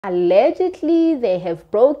Allegedly, they have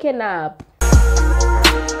broken up.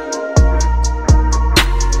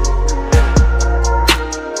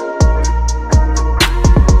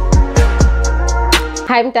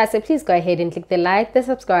 Hi, Natasha. Please go ahead and click the like, the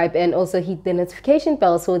subscribe, and also hit the notification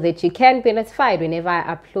bell so that you can be notified whenever I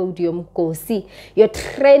upload your mkosi, your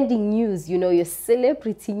trending news, you know, your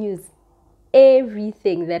celebrity news,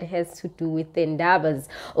 everything that has to do with the ndabas.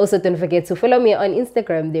 Also, don't forget to follow me on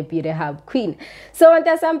Instagram, the Beauty Hub Queen. So,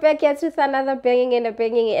 Natasha, I'm back here with another banging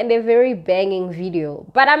and a very banging video.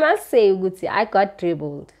 But I must say, Guti, I got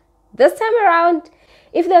dribbled this time around.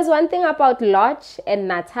 If there's one thing about Lorch and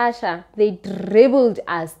Natasha, they dribbled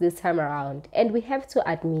us this time around. And we have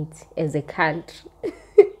to admit, as a country,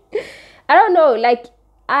 I don't know, like,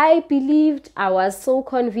 I believed, I was so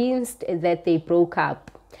convinced that they broke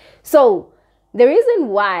up. So, the reason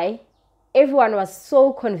why everyone was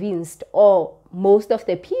so convinced, or most of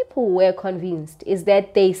the people were convinced, is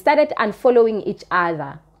that they started unfollowing each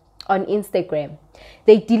other on Instagram.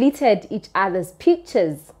 They deleted each other's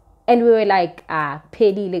pictures. And we were like,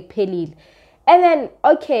 pelil. And then,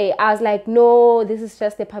 okay, I was like, no, this is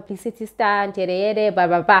just a publicity stunt, blah,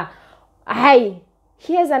 blah, blah. Hey,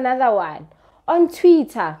 here's another one. On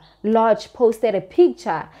Twitter, Lorch posted a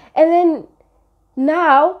picture. And then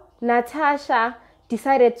now, Natasha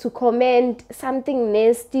decided to comment something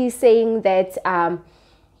nasty, saying that, I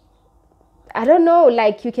don't know,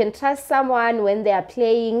 like, you can trust someone when they are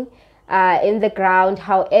playing in the ground,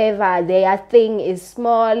 however their thing is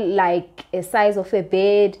small, like a size of a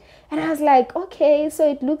bed. And I was like, okay, so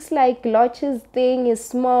it looks like Lorch's thing is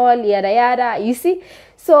small, yada yada, you see.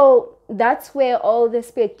 So that's where all the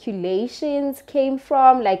speculations came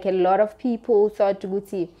from. Like, a lot of people thought,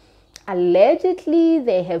 Guti, allegedly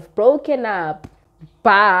they have broken up,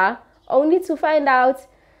 but only to find out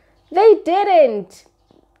they didn't.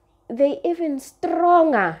 They even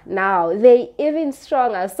stronger now. They even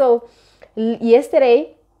stronger. So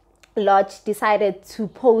yesterday, Lorch decided to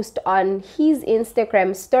post on his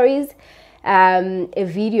Instagram stories a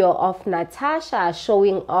video of Natasha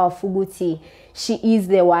showing off Guti. She is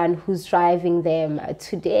the one who's driving them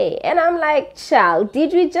today. And I'm like, child,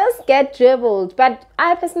 did we just get dribbled? But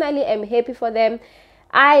I personally am happy for them.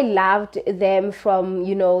 I loved them from,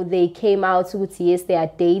 you know, they came out with, yes, they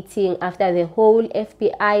are dating after the whole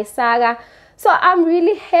FBI saga. So I'm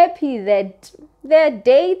really happy that they're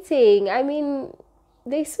dating. I mean,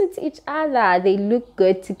 they suit each other. They look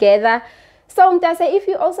good together. So Natasha, if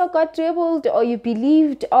you also got dribbled or you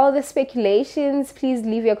believed all the speculations, please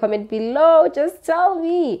leave your comment below. Just tell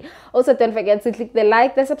me. Also, don't forget to click the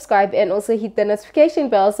like, the subscribe, and also hit the notification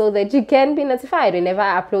bell so that you can be notified whenever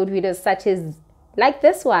I upload videos such as like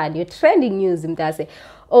this one, your trending news, Natasha.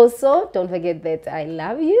 Also, don't forget that I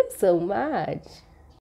love you so much.